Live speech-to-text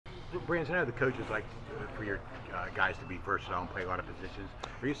Branson, I know the coaches like for your guys to be versatile and play a lot of positions.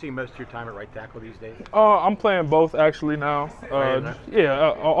 Are you seeing most of your time at right tackle these days? I'm playing both actually now.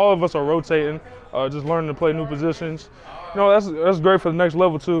 All of us are rotating, just learning to play new positions. That's great for the next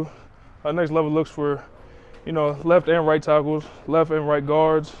level too. Next level looks for, left and right tackles, left and right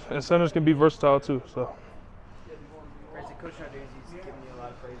guards, and centers can be versatile too. So. Branson, Coach Narduzzi's given you a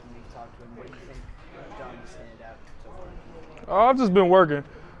lot of praise when you've talked to him. What do you think you've done to stand out so far? I've just been working,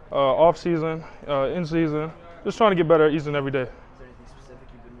 off season, in season, just trying to get better each and every day. Is there anything specific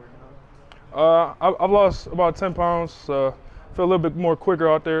you've been working on? I've lost about 10 pounds, so I feel a little bit more quicker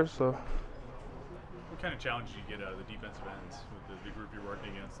out there. So. What kind of challenge did you get out of the defensive ends with the group you're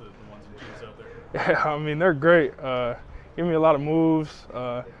working against, the ones and twos out there? Yeah, I mean, they're great. Give me a lot of moves.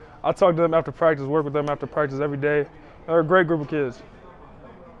 I talk to them after practice, work with them after practice every day. They're a great group of kids.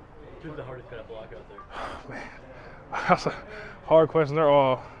 Who's the hardest kind of block out there? Man, that's a hard question. They're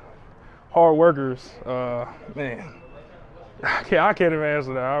all hard workers. Man, I can't even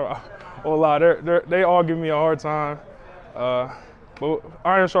answer that. I won't lie. They all give me a hard time. But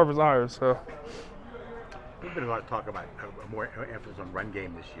iron sharpens iron, so. There's been a lot of talk about more emphasis on run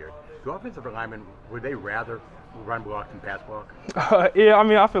game this year. Do offensive linemen, would they rather run block than pass block? Yeah, I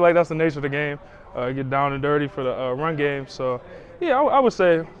mean, I feel like that's the nature of the game. Get down and dirty for the run game. So, yeah, I would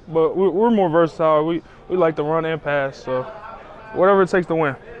say, but we're more versatile. We like to run and pass, so whatever it takes to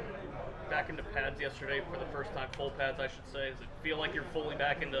win. Back into pads yesterday for the first time, full pads, I should say. Does it feel like you're fully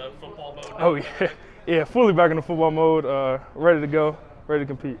back into football mode now? Oh, yeah. Yeah, fully back into football mode, ready to go, ready to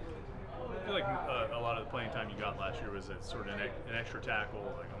compete. I feel like a lot of the playing time you got last year was as sort of an extra tackle,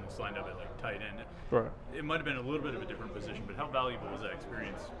 like almost lined up at like tight end. Right. It might have been a little bit of a different position, but how valuable was that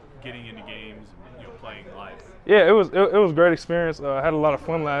experience getting into games and playing live? Yeah, it was a great experience. I had a lot of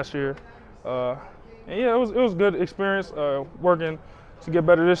fun last year, and yeah, it was a good experience working to get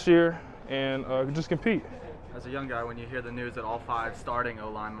better this year and just compete. As a young guy, when you hear the news that all 5 starting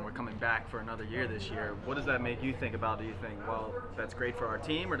O-linemen were coming back for another year this year, what does that make you think about? Do you think, well, that's great for our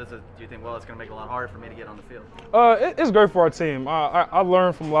team, or do you think, well, it's going to make it a lot harder for me to get on the field? It's great for our team. I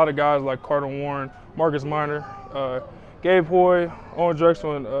learned from a lot of guys like Carter Warren, Marcus Minor, Gabe Hoy, Owen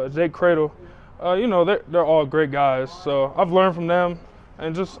Drexel, and Jake Cradle. They're all great guys. So I've learned from them,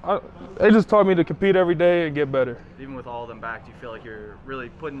 and they just taught me to compete every day and get better. Even with all of them back, do you feel like you're really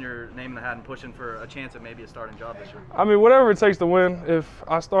putting your name in the hat and pushing for a chance at maybe a starting job this year? I mean, whatever it takes to win. If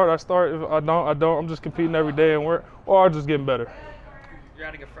I start, I start. If I don't, I don't. I'm just competing every day, or I'm just getting better. You're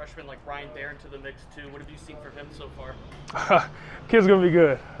adding a freshman like Ryan Barron to the mix too. What have you seen from him so far? Kid's gonna be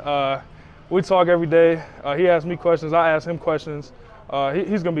good. We talk every day. He asks me questions. I ask him questions.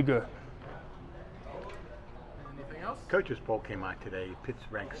 He's gonna be good. Anything else? Coaches poll came out today. Pitt's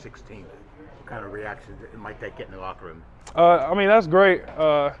ranked 16th. What kind of reactions might that get in the locker room? I mean, that's great.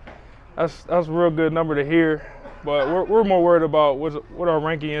 That's a real good number to hear. But we're more worried about what our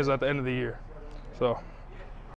ranking is at the end of the year. So.